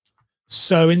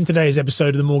So in today's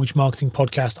episode of the Mortgage Marketing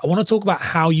Podcast, I want to talk about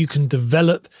how you can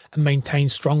develop and maintain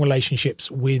strong relationships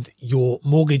with your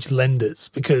mortgage lenders,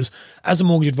 because as a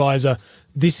mortgage advisor,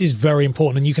 this is very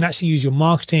important. And you can actually use your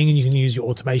marketing and you can use your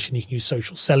automation, you can use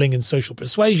social selling and social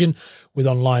persuasion with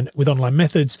online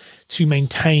methods to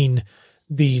maintain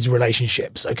these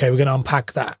relationships. Okay, we're going to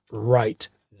unpack that right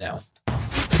now.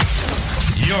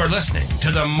 You're listening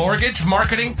to the Mortgage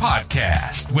Marketing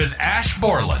Podcast with Ash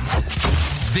Borland,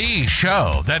 the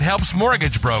show that helps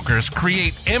mortgage brokers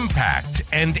create impact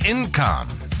and income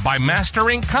by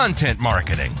mastering content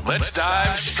marketing. Let's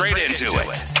dive straight into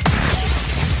it.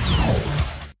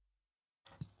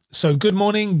 So good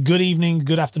morning, good evening,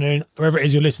 good afternoon, wherever it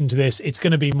is you're listening to this. It's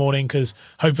going to be morning because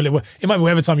hopefully it might be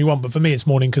whatever time you want, but for me it's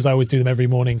morning because I always do them every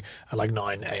morning at like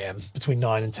 9 a.m., between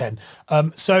 9 and 10.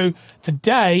 So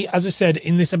today, as I said,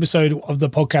 in this episode of the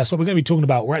podcast, what we're going to be talking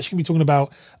about, we're actually going to be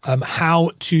talking about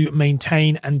how to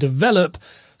maintain and develop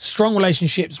strong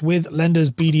relationships with lenders,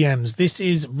 BDMs. This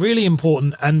is really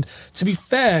important. And to be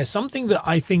fair, something that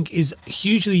I think is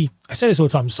hugely, I say this all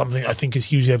the time, something I think is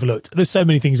hugely overlooked. There's so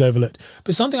many things overlooked,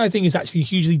 but something I think is actually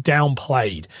hugely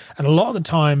downplayed. And a lot of the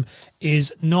time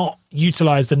is not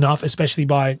utilized enough, especially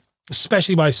by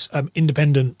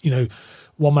independent,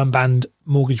 one-man band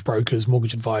mortgage brokers,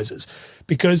 mortgage advisors,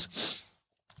 because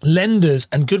lenders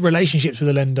and good relationships with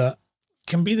a lender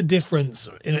can be the difference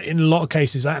in a lot of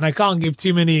cases. And I can't give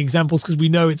too many examples because we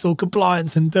know it's all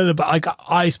compliance and but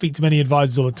I speak to many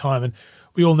advisors all the time, and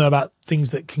we all know about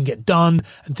things that can get done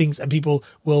and people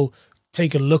will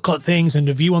take a look at things and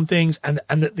review on things, and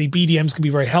that the BDMs can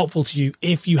be very helpful to you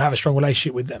if you have a strong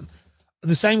relationship with them. At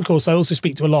the same course, I also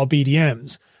speak to a lot of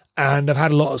BDMs, and I've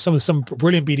had some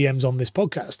brilliant BDMs on this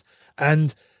podcast,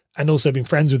 and also been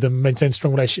friends with them, maintained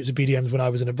strong relationships with BDMs when I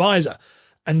was an advisor.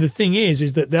 And the thing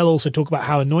is that they'll also talk about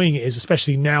how annoying it is,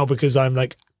 especially now because I'm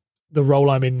like the role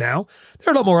I'm in now.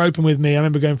 They're a lot more open with me. I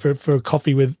remember going for a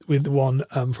coffee with one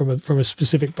from a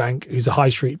specific bank who's a high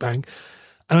street bank.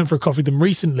 I went for a coffee with them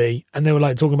recently, and they were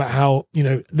like talking about how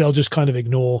they'll just kind of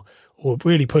ignore or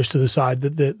really push to the side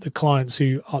the clients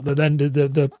who are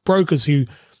the brokers who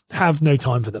have no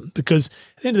time for them, because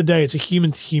at the end of the day, it's a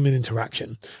human to human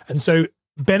interaction. And so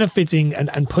benefiting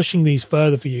and pushing these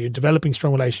further for you, developing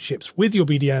strong relationships with your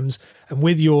BDMs and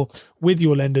with your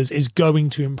lenders is going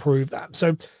to improve that.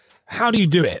 So how do you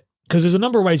do it? Because there's a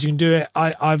number of ways you can do it.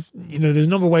 There's a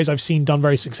number of ways I've seen done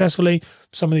very successfully.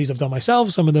 Some of these I've done myself,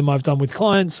 some of them I've done with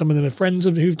clients, some of them are friends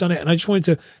who've done it. And I just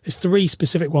wanted there's three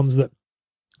specific ones that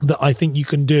I think you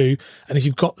can do. And if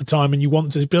you've got the time and you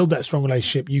want to build that strong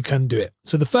relationship, you can do it.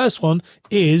 So the first one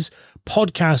is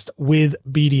podcast with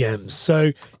BDMs.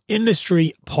 So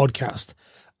industry podcast.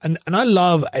 And I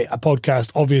love a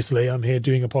podcast. Obviously, I'm here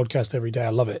doing a podcast every day. I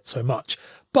love it so much.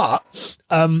 But,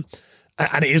 and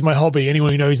it is my hobby.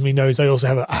 Anyone who knows me knows I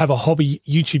also have a hobby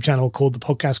YouTube channel called the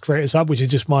Podcast Creators Hub, which is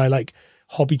just my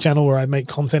hobby channel where I make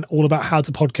content all about how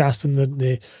to podcast and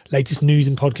the latest news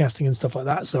in podcasting and stuff like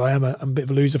that. So I'm a bit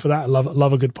of a loser for that. I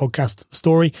love a good podcast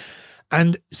story.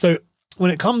 And so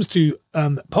when it comes to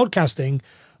podcasting,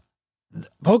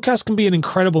 podcast can be an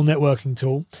incredible networking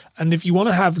tool. And if you want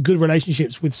to have good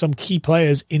relationships with some key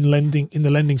players in the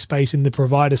lending space, in the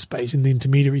provider space, in the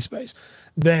intermediary space,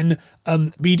 then a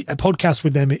podcast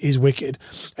with them is wicked.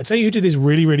 I'd say who did this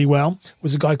really, really well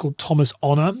was a guy called Thomas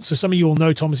Honor. So some of you all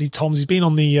know Thomas. He's been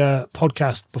on the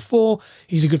podcast before.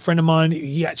 He's a good friend of mine.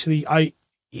 I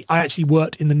actually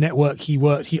worked in the network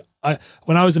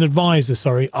when I was an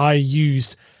advisor, I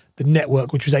used the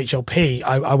network, which was HLP.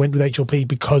 I went with HLP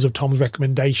because of Tom's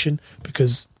recommendation,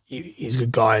 because he's a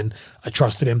good guy and I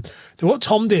trusted him. So what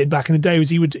Tom did back in the day was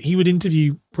he would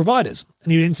interview providers,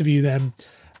 and he would interview them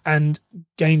and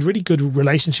gained really good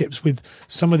relationships with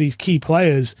some of these key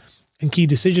players and key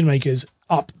decision makers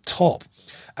up top.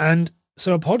 And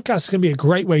so a podcast can be a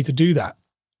great way to do that,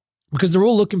 because they're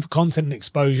all looking for content and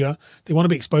exposure. They want to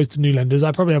be exposed to new lenders. I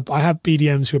have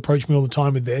BDMs who approach me all the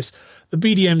time with this. The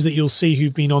BDMs that you'll see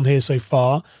who've been on here so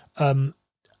far, you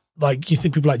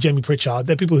think people like Jamie Pritchard,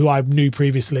 they're people who I knew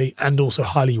previously and also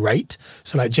highly rate.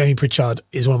 So like Jamie Pritchard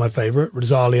is one of my favorite.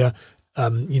 Rosalia,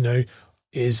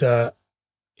 is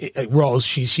Roz.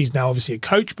 She's now obviously a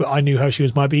coach, but I knew her. She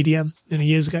was my BDM many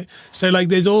years ago. So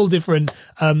there's all different,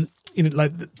 the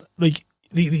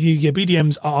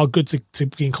BDMs are good to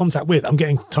be in contact with. I'm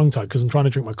getting tongue-tied because I'm trying to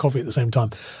drink my coffee at the same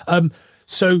time.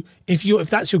 So if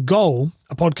that's your goal,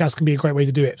 a podcast can be a great way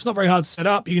to do it. It's not very hard to set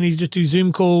up. You can easily just do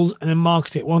Zoom calls and then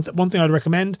market it. One thing I'd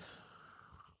recommend,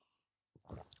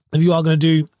 if you are going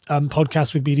to do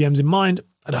podcasts with BDMs in mind,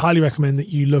 I'd highly recommend that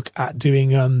you look at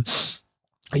doing.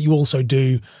 You also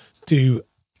do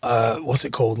what's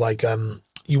it called?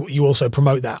 you also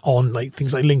promote that on like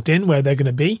things like LinkedIn where they're going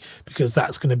to be, because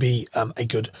that's going to be a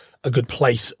good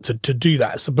place to do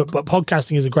that. So, but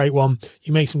podcasting is a great one.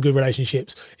 You make some good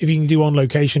relationships. If you can do on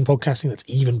location podcasting, that's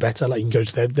even better. Like you can go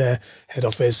to their head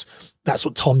office. That's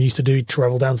what Tom used to do. He'd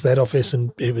travel down to the head office,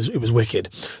 and it was wicked.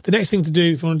 The next thing to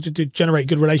do if you want to generate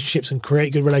good relationships and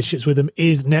create good relationships with them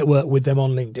is network with them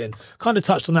on LinkedIn. Kind of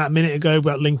touched on that a minute ago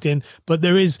about LinkedIn, but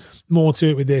there is more to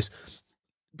it with this.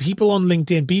 People on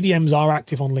LinkedIn, BDMs are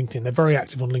active on LinkedIn. They're very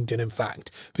active on LinkedIn, in fact,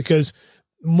 because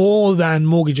more than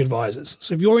mortgage advisors.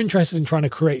 So if you're interested in trying to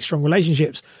create strong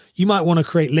relationships, you might want to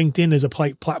create LinkedIn as a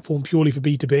platform purely for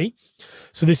B2B.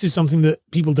 So this is something that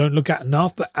people don't look at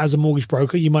enough, but as a mortgage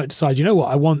broker, you might decide, you know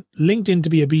what, I want LinkedIn to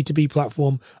be a B2B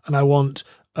platform, and I want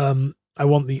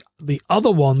the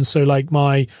other ones. So like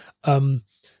my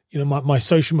my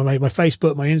social, my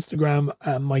Facebook, my Instagram,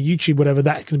 my YouTube, whatever,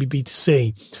 that's going to be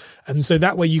B2C. And so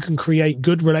that way you can create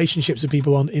good relationships with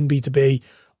people in B2B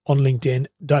on LinkedIn.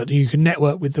 You can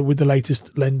network with the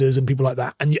latest lenders and people like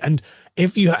that. And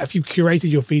if you've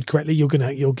curated your feed correctly, you'll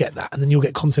get that, and then you'll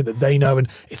get content that they know, and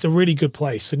it's a really good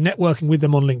place. So networking with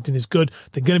them on LinkedIn is good.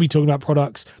 They're going to be talking about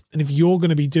products, and if you're going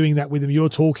to be doing that with them, you're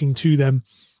talking to them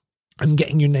and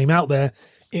getting your name out there,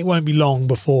 it won't be long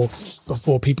before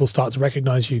people start to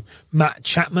recognize you. Matt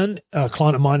Chapman, a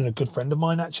client of mine and a good friend of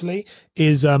mine actually,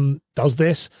 does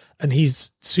this, and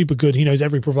he's super good. He knows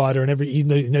every provider and he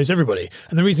knows everybody.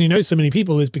 And the reason he knows so many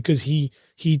people is because he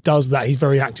does that. He's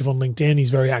very active on LinkedIn.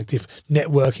 He's very active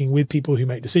networking with people who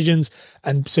make decisions.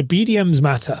 And so BDMs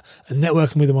matter, and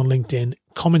networking with them on LinkedIn,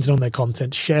 commenting on their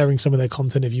content, sharing some of their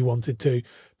content if you wanted to,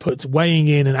 weighing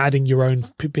in and adding your own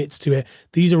bits to it.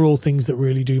 These are all things that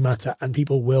really do matter, and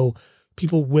people will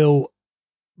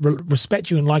respect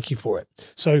you and like you for it.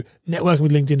 So networking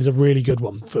with LinkedIn is a really good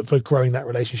one for growing that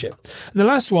relationship. And the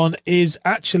last one is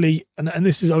actually, and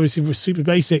this is obviously super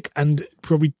basic and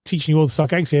probably teaching you all the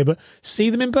suck eggs here, but see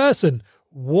them in person.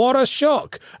 What a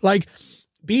shock. Like,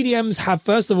 BDMs have,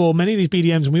 first of all, many of these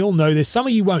BDMs, and we all know this, some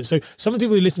of you won't. So some of the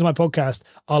people who listen to my podcast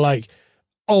are like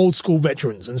old school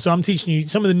veterans. And so I'm teaching you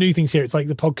some of the new things here. It's like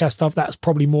the podcast stuff that's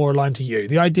probably more aligned to you.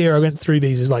 The idea I went through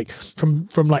these is like from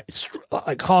like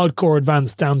hardcore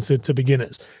advanced down to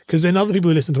beginners. Because then other people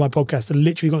who listen to my podcast are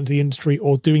literally got into the industry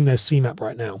or doing their CMAP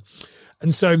right now.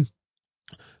 And so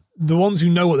the ones who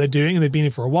know what they're doing and they've been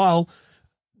in for a while,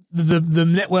 the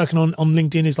networking on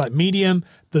LinkedIn is like medium.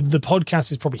 The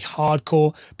podcast is probably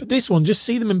hardcore, but this one, just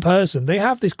see them in person. They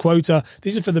have this quota.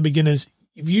 These are for the beginners.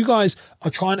 If you guys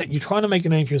are trying to make a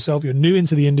name for yourself, you're new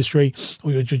into the industry,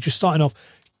 or you're just starting off,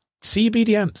 see your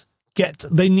BDMs.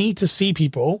 They need to see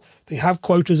people. They have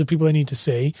quotas of people they need to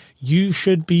see. You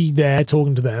should be there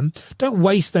talking to them. Don't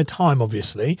waste their time,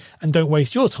 obviously, and don't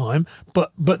waste your time.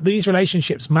 But these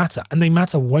relationships matter, and they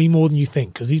matter way more than you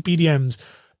think, because these BDMs,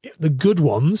 the good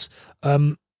ones,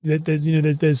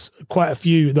 there's quite a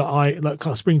few that I like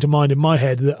spring to mind in my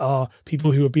head that are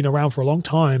people who have been around for a long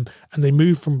time, and they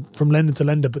move from lender to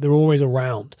lender, but they're always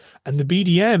around. And the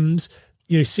BDMs,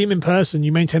 see them in person,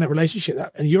 you maintain that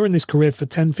relationship, and you're in this career for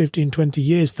 10, 15, 20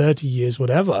 years, 30 years,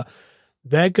 whatever,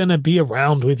 they're going to be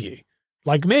around with you.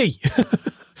 Like me.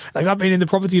 Like I've been in the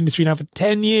property industry now for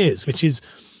 10 years, which is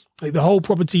like the whole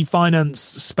property finance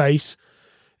space,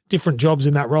 different jobs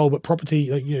in that role, but property,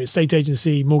 like, estate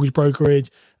agency, mortgage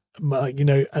brokerage,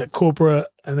 corporate,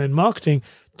 and then marketing,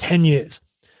 10 years,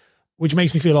 which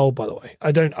makes me feel old, by the way.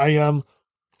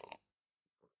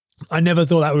 I never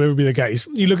thought that would ever be the case.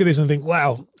 You look at this and think,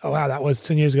 wow, that was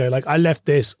 10 years ago. Like I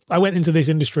went into this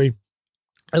industry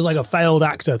as like a failed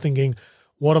actor thinking,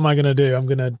 what am I going to do?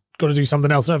 Got to do something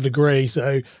else. I don't have a degree.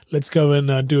 So let's go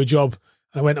and do a job.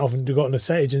 I went off and got an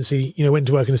estate agency, went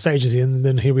to work in an estate agency, and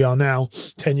then here we are now,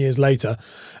 10 years later.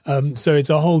 So it's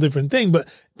a whole different thing. But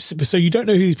so you don't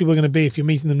know who these people are going to be if you're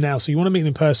meeting them now. So you want to meet them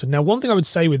in person. Now, one thing I would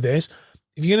say with this,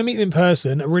 if you're going to meet them in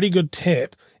person, a really good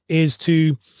tip is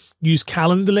to use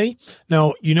Calendly.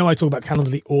 Now, I talk about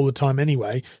Calendly all the time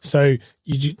anyway. So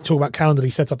you talk about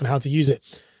Calendly setup and how to use it.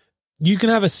 You can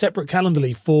have a separate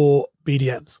Calendly for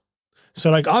BDMs.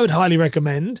 So like I would highly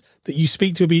recommend that you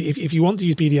speak to if you want to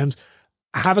use BDMs,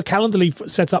 have a Calendly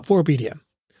set up for a BDM.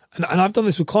 And I've done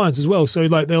this with clients as well. So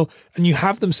like you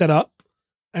have them set up,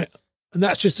 and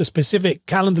that's just a specific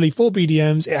Calendly for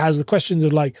BDMs. It has the questions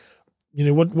of like,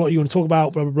 what you want to talk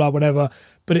about, blah, blah, blah, whatever,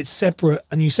 but it's separate,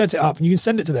 and you set it up and you can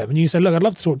send it to them and you say, look, I'd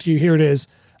love to talk to you. Here it is.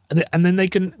 And then they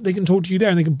can talk to you there,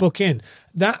 and they can book in.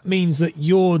 That means that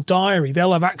your diary,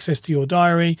 they'll have access to your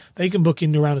diary. They can book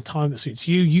in around a time that suits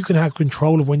you. You can have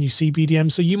control of when you see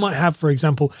BDM. So you might have, for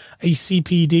example, a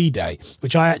CPD day,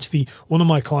 which one of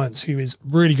my clients who is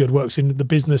really good, works in the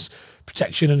business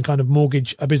protection and kind of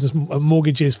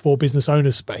mortgages for business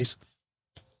owners space.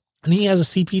 And he has a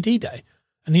CPD day,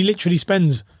 and he literally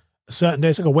spends a certain day.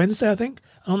 It's like a Wednesday, I think.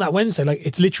 And on that Wednesday, like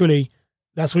it's literally,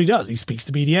 that's what he does. He speaks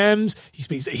to BDMs.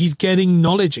 He's getting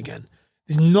knowledge again.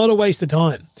 It's not a waste of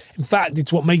time. In fact,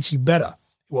 it's what makes you better.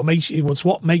 What makes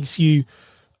you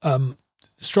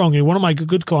strong. One of my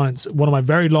good clients, one of my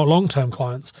very long-term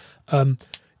clients,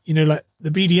 like the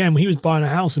BDM, he was buying a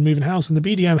house and moving house, and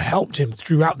the BDM helped him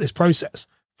throughout this process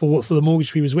for the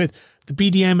mortgage he was with. The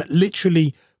BDM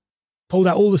literally pulled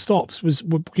out all the stops,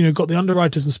 got the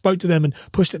underwriters and spoke to them and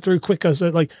pushed it through quicker. So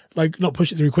like not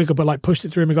push it through quicker, but like pushed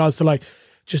it through in regards to like,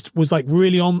 just was like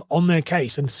really on their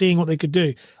case and seeing what they could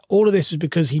do. All of this was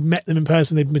because he met them in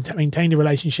person. They'd maintained a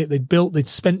relationship. They'd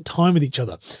spent time with each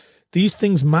other. These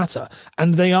things matter,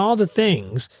 and they are the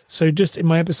things. So just in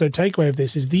my episode takeaway of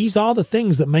this is these are the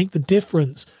things that make the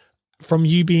difference from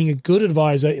you being a good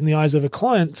advisor in the eyes of a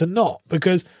client to not,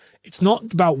 because it's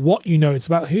not about what you know. It's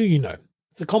about who you know.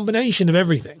 It's a combination of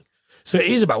everything. So it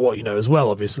is about what you know as well,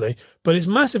 obviously, but it's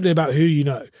massively about who you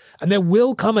know. And there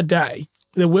will come a day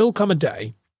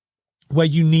where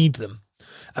you need them.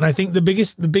 And I think the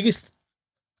biggest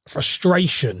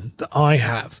frustration that I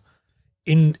have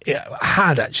and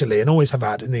always have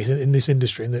had in this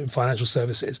industry, in the financial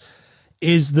services,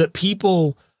 is that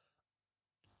people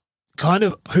kind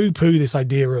of poo-poo this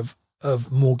idea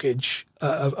of mortgage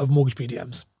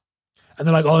BDMs. And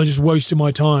they're like, oh, I'm just wasting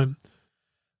my time.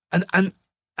 And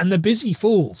they're busy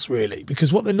fools, really,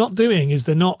 because what they're not doing is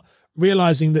they're not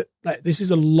realizing that like this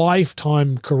is a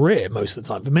lifetime career most of the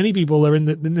time. For many people, they're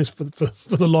in this for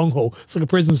the long haul. It's like a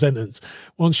prison sentence.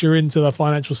 Once you're into the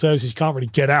financial services, you can't really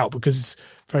get out because it's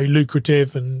very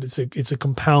lucrative and it's a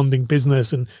compounding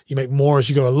business, and you make more as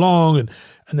you go along. And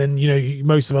then,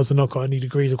 most of us have not got any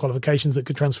degrees or qualifications that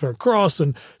could transfer across.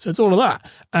 And so it's all of that.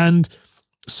 And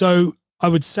so I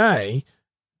would say,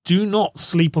 do not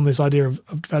sleep on this idea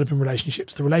of developing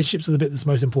relationships. The relationships are the bit that's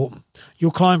most important.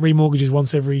 Your client remortgages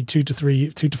once every 2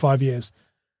 to 5 years.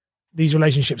 These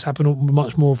relationships happen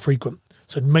much more frequent.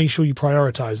 So make sure you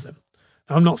prioritize them.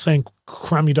 Now, I'm not saying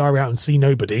cram your diary out and see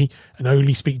nobody and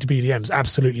only speak to BDMs.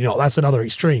 Absolutely not. That's another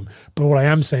extreme. But what I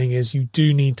am saying is you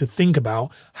do need to think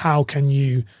about how can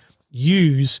you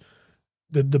use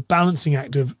the balancing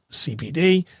act of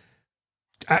CPD,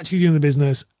 actually doing the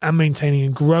business, and maintaining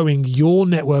and growing your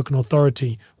network and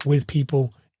authority with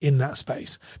people in that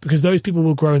space, because those people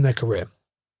will grow in their career.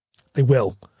 They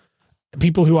will.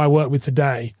 People who I work with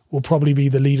today will probably be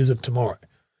the leaders of tomorrow.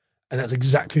 And that's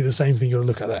exactly the same thing you'll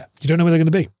look at there. You don't know where they're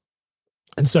going to be.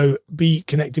 And so be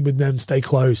connected with them, stay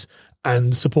close,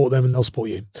 and support them, and they'll support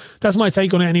you. That's my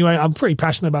take on it anyway. I'm pretty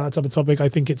passionate about that type of topic. I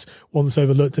think it's one that's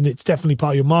overlooked, and it's definitely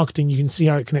part of your marketing. You can see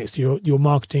how it connects to your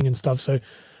marketing and stuff. So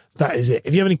that is it.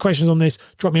 If you have any questions on this,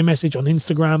 drop me a message on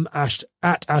Instagram,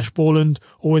 at Ash Borland.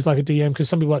 Always like a DM, because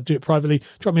some people like to do it privately.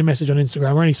 Drop me a message on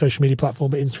Instagram or any social media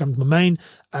platform, but Instagram's my main.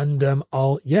 And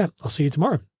I'll see you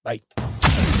tomorrow. Bye.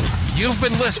 You've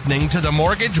been listening to the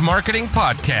Mortgage Marketing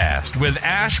Podcast with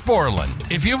Ash Borland.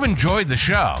 If you've enjoyed the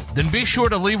show, then be sure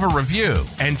to leave a review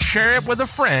and share it with a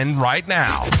friend right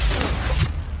now.